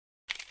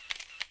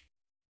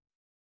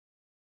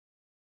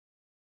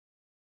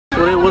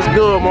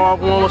good,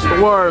 Marvwon? What's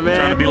the word, man?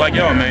 Trying to be like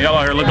y'all, man. Y'all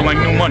out here looking like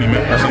new money,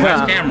 man. That's a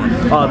nice camera.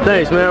 Oh,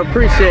 thanks, man.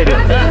 Appreciate it. So,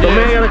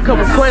 man, I got a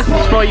couple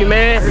questions for you,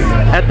 man.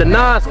 At the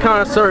Nas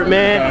concert,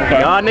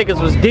 man, y'all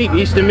niggas was deep.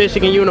 Eastern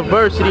Michigan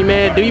University,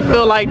 man. Do you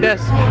feel like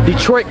that's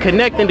Detroit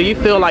connecting? Do you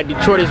feel like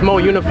Detroit is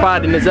more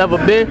unified than it's ever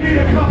been?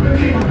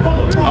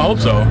 I hope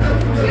so.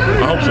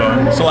 I hope so.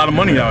 It's a lot of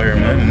money out here,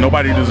 man.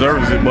 Nobody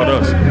deserves it but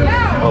us.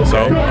 So,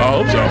 I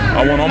hope so.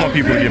 I want all my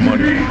people to get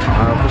money.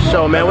 For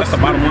sure, man. That's the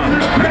bottom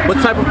line.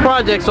 What type of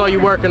projects are you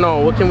working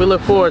on? What can we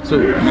look forward to?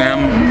 Man,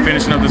 I'm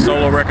finishing up the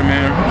solo record,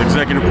 man.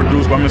 Executive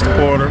produced by Mr.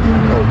 Porter.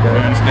 Okay. You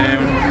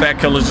understand? Fat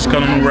Killaz just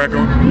cut a new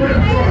record.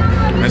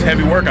 That's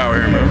heavy work out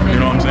here, man. You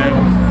know what I'm saying?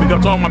 Big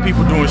up to all my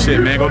people doing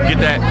shit, man. Go get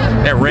that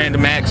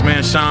Random Acts,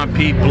 man. Sean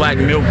P, Black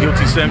Milk,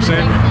 Guilty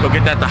Simpson. Go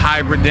get that The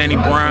Hybrid, Danny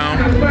Brown.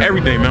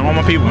 Every day, man. All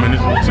my people, man.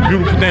 It's a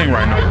beautiful thing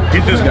right now.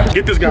 Get this guy.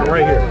 Get this guy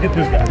right here. Get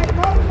this guy.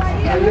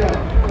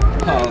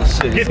 Oh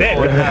shit. Get that.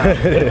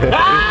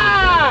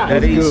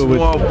 That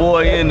small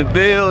boy in the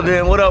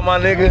building. What up, my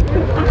nigga?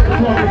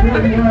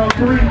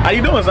 How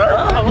you doing, sir?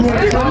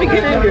 Let me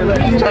get in here.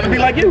 Trying to be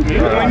like you.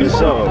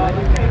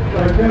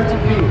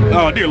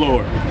 Oh, dear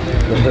Lord.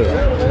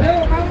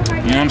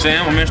 You know what I'm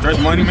saying? I'm in stress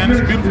money, man.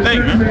 It's a beautiful thing,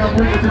 man.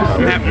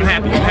 I'm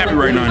happy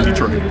right now in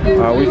Detroit.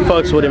 We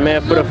fucks with it,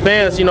 man. For the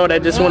fans, you know,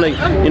 that just want to,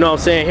 you know what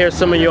I'm saying, hear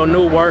some of your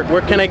new work,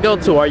 where can they go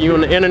to? Are you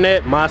on the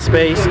internet,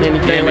 MySpace,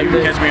 anything like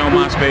that? Catch me on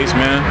MySpace,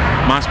 man.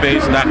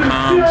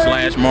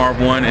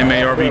 MySpace.com/Marvwon,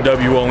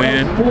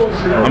 M-A-R-V-W-O-N.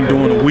 I'm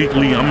doing a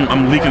weekly,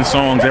 I'm leaking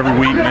songs every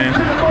week, man,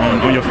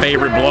 on your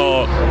favorite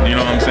blog, you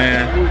know what I'm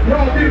saying?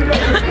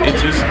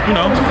 It's just, you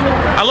know,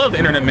 I love the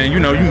internet, man. You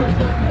know,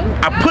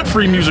 I put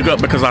free music up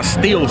because I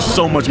steal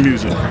so much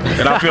music,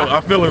 and I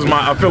feel it's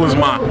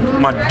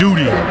my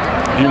duty,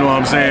 you know what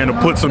I'm saying, to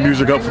put some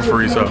music up for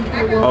free. So,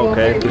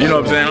 okay, you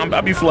know what I'm saying,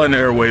 I'll be flooding the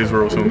airwaves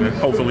real soon, man.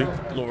 Hopefully,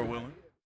 Lord.